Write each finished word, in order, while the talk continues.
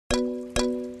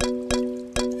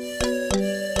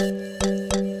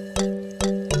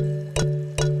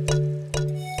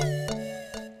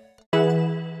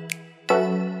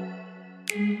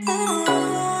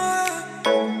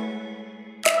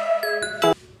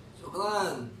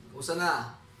Kumusta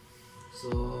na?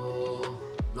 So,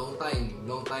 long time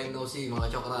no see mga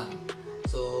chokran.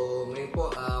 So, ngayon po,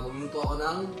 magluluto ako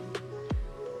ng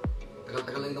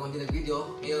tagal-tagal lang naman din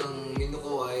nag-video. Ngayon, ang menu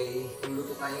ko ay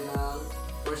magluluto tayo ng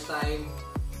first time.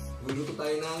 Magluluto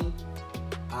tayo ng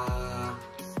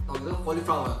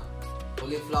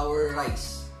cauliflower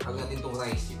rice. Tawag natin itong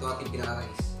rice. Ito ating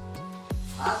pinaka-rice.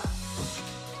 At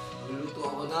magluluto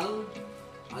ako ng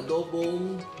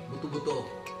adobong buto-buto.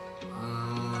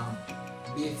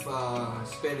 Beef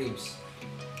spareribs.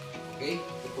 Okay?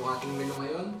 Ito po ating menu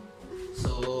ngayon.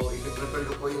 So, i-prepare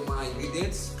ko po yung mga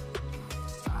ingredients.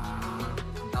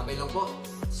 Tabay lang po.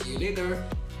 See you later.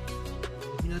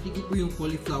 Hinati ko po yung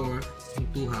cauliflower in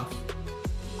 2 half.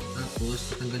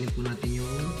 Tapos, tanggalin po natin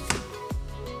yung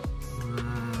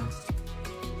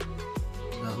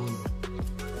dahon.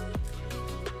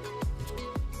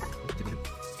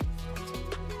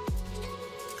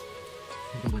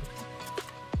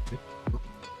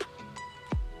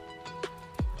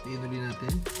 Iyan ulit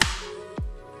natin.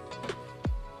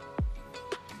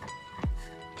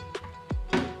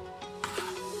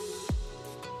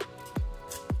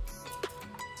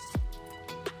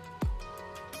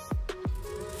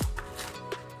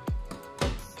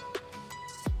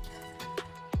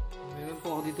 Meron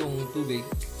po ako dito ng tubig.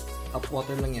 Tap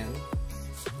water lang yan.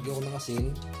 Bigyan ko ng asin.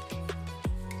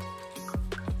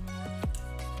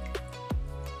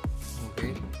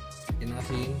 Okay. Yan ang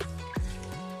asin.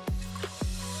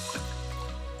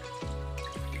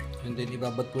 And then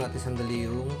ibabad po natin sandali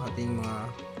yung ating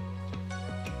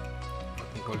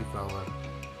cauliflower.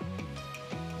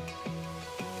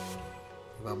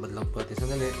 Ibabad lang po natin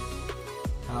sandali.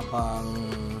 Habang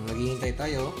naghihintay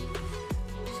tayo,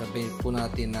 sabihin po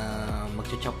natin na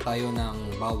mag-chop tayo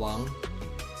ng bawang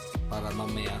para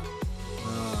mamaya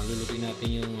lulutuin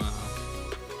natin yung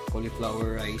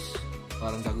cauliflower rice.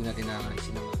 Parang gagawin natin na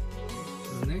sinama.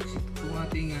 So next, ito po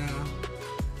ating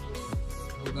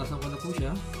bugasan ko na po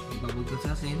siya. Ibabog na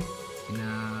sa asin.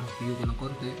 Pinapiyo ko ng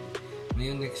konti.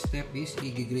 Ngayon, next step is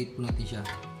i-grate po natin siya.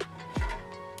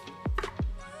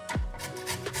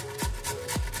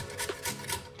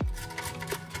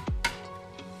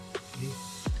 Okay.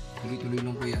 Tuloy-tuloy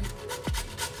lang po yan.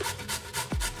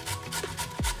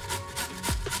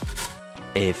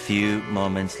 A few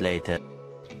moments later.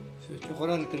 So,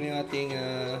 chokoran, ito na yung ating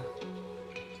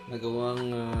nagawang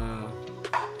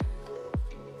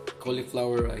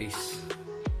cauliflower rice.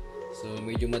 So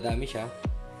medyo madami siya.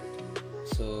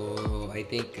 So I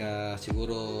think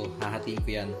siguro hahatiin ko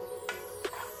yan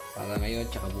para ngayon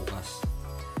tsaka bukas.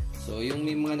 So yung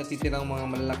may mga natitirang mga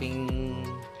malalaking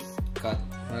cut,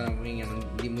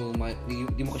 hindi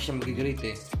mo kasi siya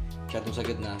mag-grate masyadong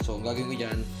sagad na. So ang gagawin ko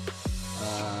dyan,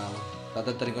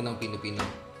 tatatarin ko ng pino-pino,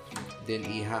 then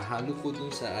ihahalo ko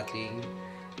dun sa ating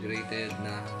grated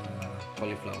na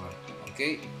cauliflower.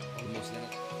 Okay, almost na.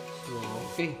 So,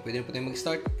 okay, pwede na po tayo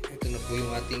mag-start. Ito na po yung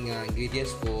ating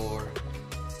ingredients for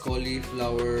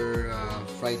cauliflower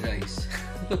fried rice.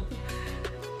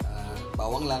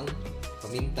 Bawang lang,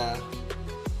 paminta,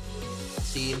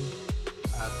 asin,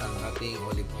 at ang ating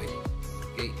olive oil.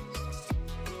 Okay.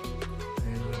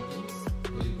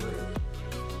 Olive oil.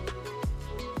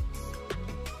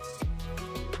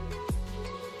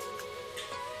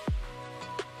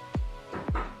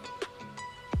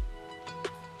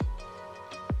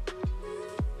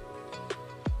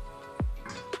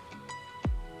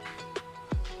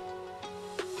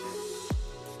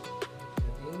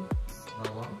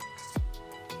 Bawang.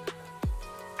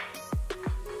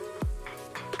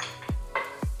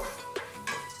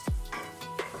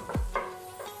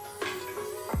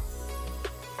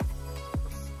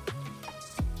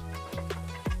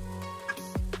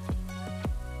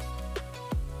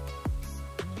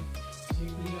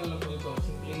 Simpleng lang po ito.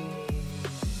 Simpleng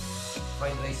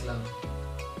fried rice lang.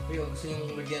 Pero gusto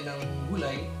nyo lagyan ng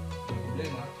gulay, may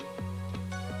problema.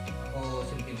 Ako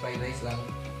simpleng fried rice lang.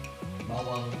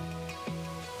 Bawang,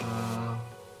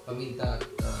 paminta at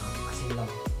asin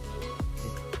lang.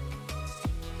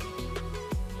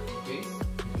 Okay,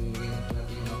 gawin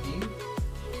natin yung ating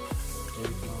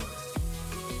cauliflower.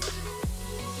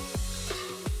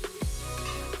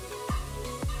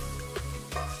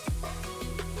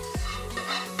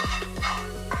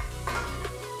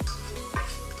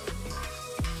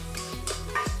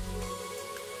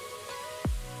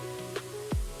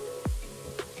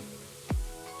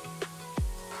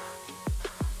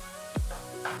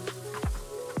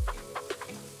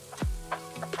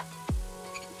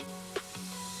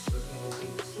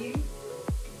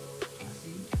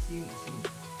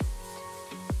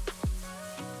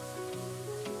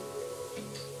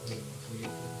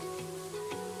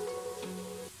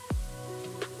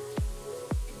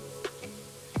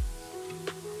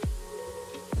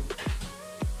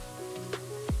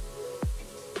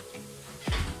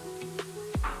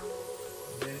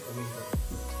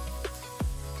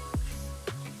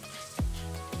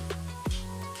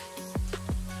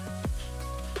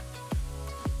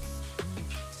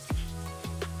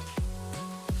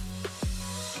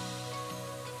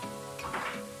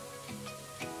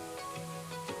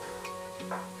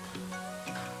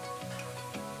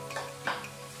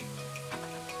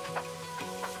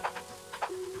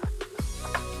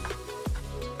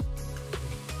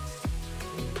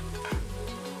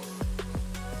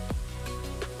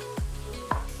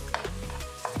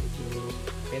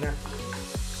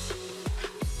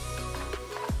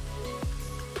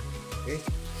 Okay?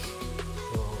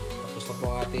 So, tapos na po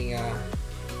ang ating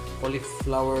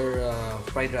cauliflower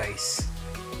fried rice.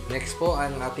 Next po,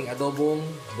 ang ating adobong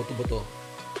buto-buto.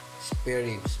 Spare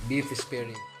ribs. Beef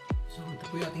spare ribs. So, ito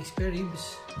po yung ating spare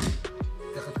ribs.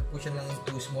 Kakakat po siya ng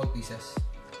 2 small pieces.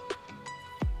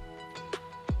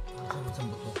 Sa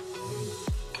buto.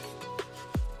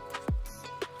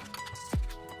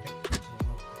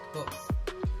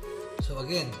 So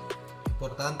again,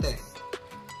 importante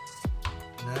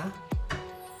na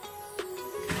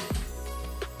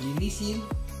linisin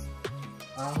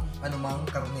ang anumang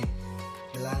karne.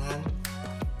 Kailangan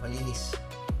malinis.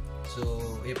 So,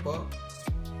 ito po,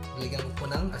 lagyan ko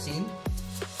po ng asin.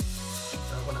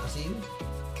 Lagyan ko ng asin.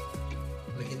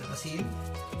 Lagyan ng asin.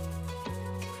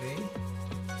 Okay.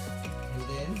 And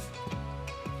then,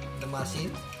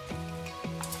 damasin.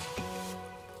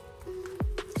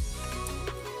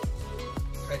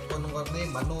 Kahit po anong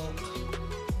karne, manok,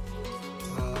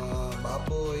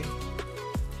 baboy,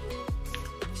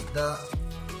 isda.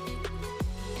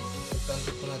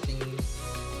 Importante po nating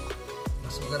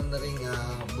mas maganda rin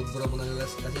budbura mo ng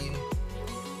asin.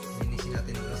 Linisin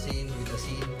natin ang asin with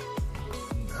asin.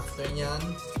 And after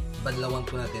nyan, banlawan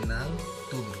po natin ng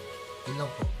tubig. Yun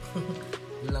lang po.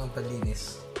 Yun lang ang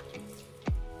paglinis.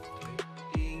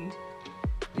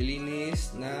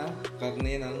 Nilinis na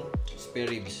karne ng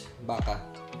spare ribs, baka.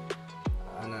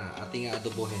 Ating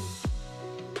adobohin.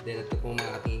 Then ito po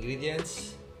mga ating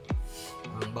ingredients.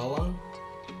 Ang bawang,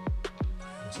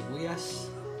 ang sibuyas,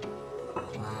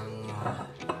 ang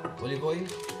olive oil,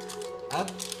 at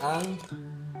ang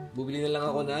bubili na lang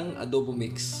ako ng adobo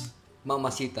mix.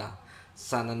 Mamasita.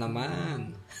 Sana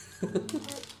naman.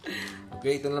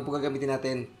 Okay, ito na lang po gagamitin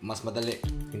natin. Mas madali.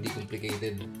 Hindi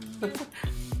complicated.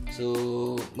 So,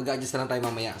 mag-adjust na lang tayo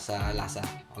mamaya sa lasa.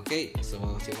 Okay? So,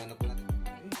 simulan na po natin.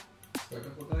 Start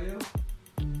na po tayo.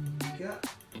 Ika.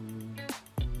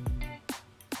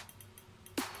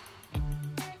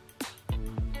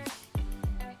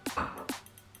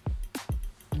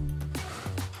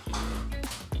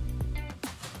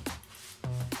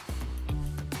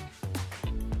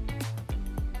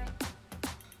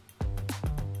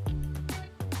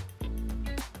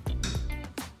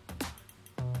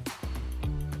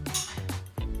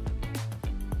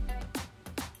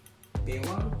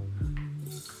 Bewang.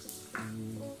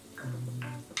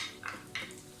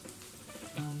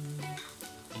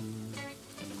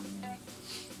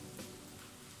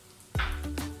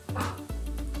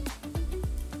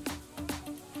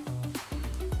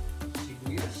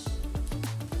 Sibuyas.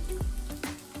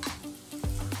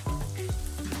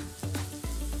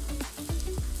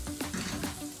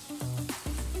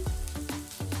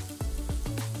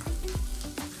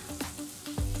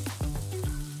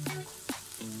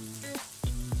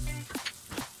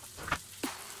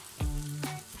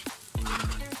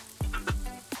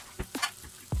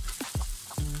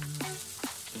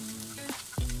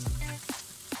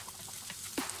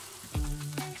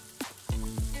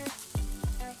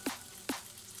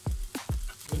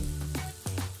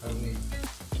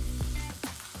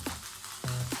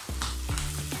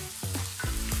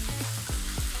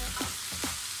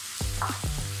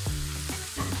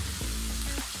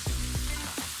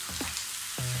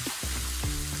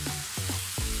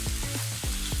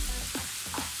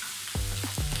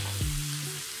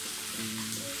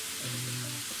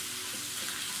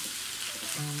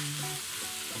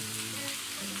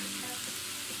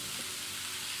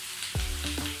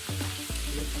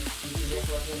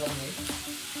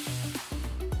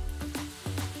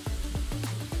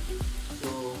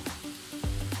 So,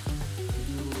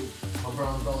 medyo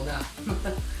ma-brown na.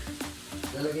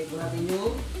 Lalagay po natin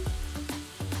yung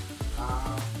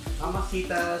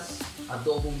Mamasitas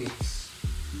adobo mix.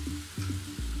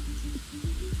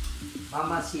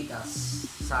 Mamasitas.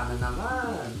 Sana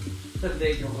naman.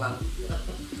 Hindi, joke lang.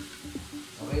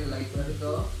 Okay, lalagay po natin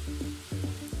ito.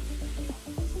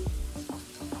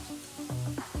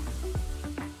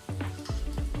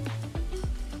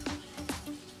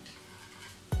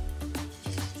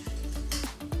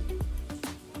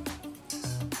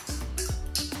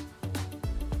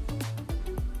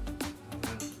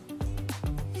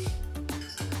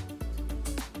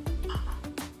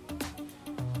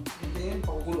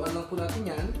 Pakukuluan lang po natin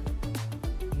yan.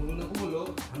 Kumulo na kumulo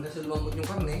hanggang sa lumambot yung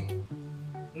karne.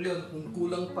 Ngayon, kung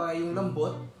kulang pa yung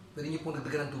lambot, pwede nyo pong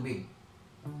dagdagan ng tubig.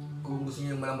 Kung gusto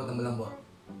nyo yung malambot na malambot.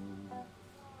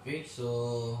 Okay, so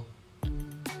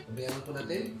pabayaan lang po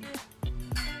natin.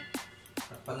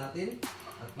 Takpan natin.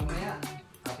 At mamaya,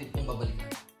 atin pong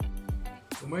babalikan.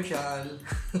 Commercial!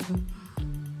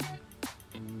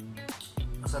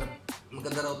 Masarap.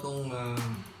 Maganda raw itong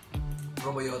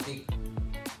probiotic.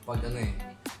 Pag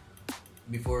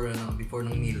before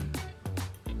ng meal.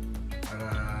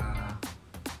 Para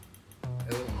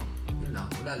yun lang,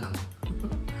 wala lang.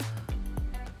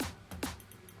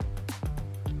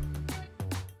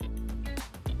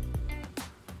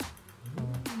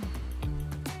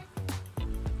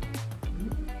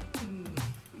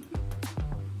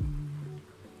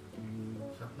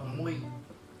 Sarap ng amoy.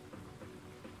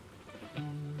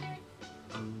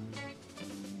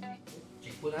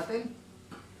 Check po natin.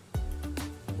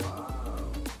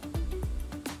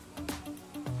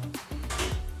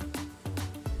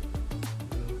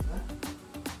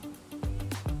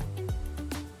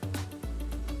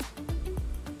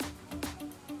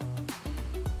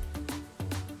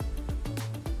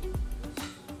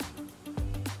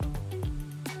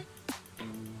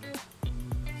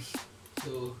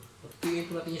 So, pagtingin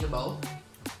po natin yung sabaw.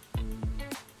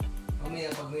 Mamaya,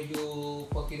 pag medyo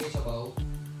konti yung sabaw,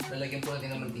 lalagyan po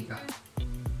natin ng mantika.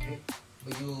 Okay?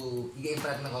 Medyo igain pa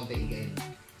natin ng konti, igain.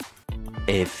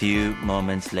 A few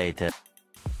moments later.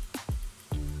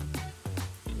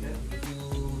 Yan, medyo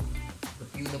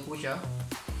natuyo na po siya.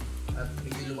 At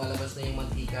medyo lumalabas na yung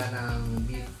mantika ng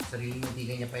beef. Sariling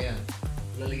mantika niya pa yan.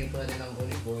 Lalagyan po natin ng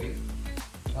olive oil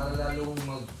para lalong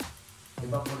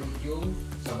mag-evaporate yung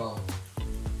sabaw.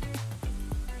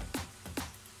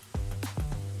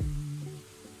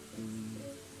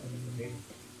 Okay.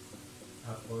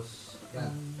 Tapos,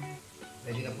 yan.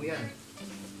 Ready na po yan.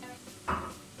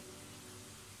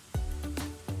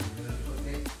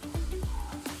 Okay.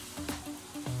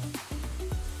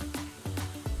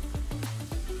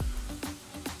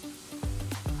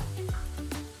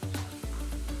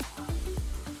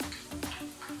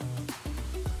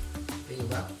 Okay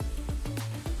ba?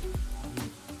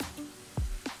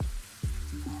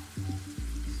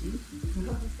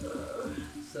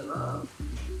 Sarap.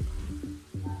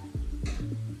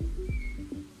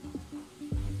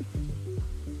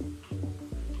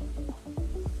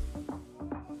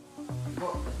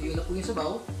 Yun na po yung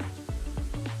sabaw.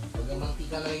 Pag ang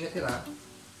mantika lang yung natira,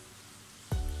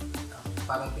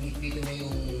 parang piniprito niya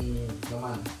yung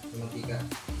laman ng mantika.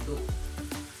 Ito.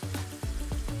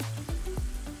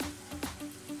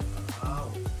 Wow!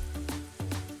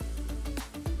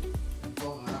 Ito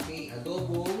ang aking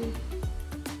adobong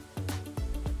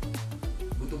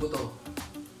buto-buto.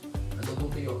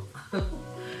 Adobong tuyo.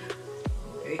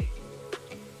 Okay.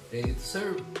 Ready to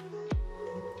serve.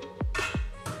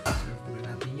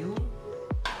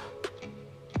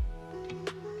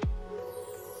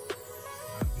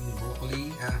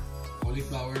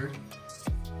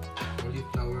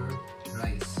 Cauliflower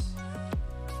rice.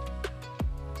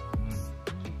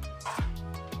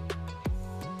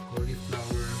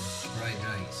 Cauliflower fried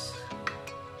rice.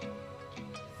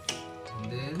 And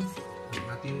then,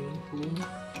 natin kung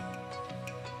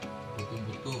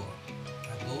buto-buto.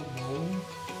 Adobong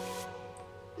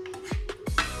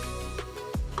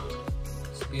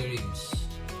spareribs.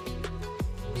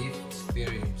 Beef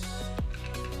spareribs.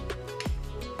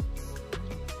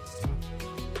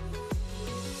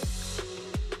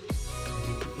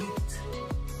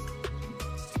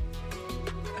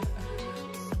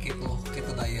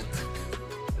 Keto Diet.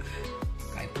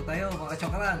 Kain po tayo mga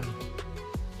chokran.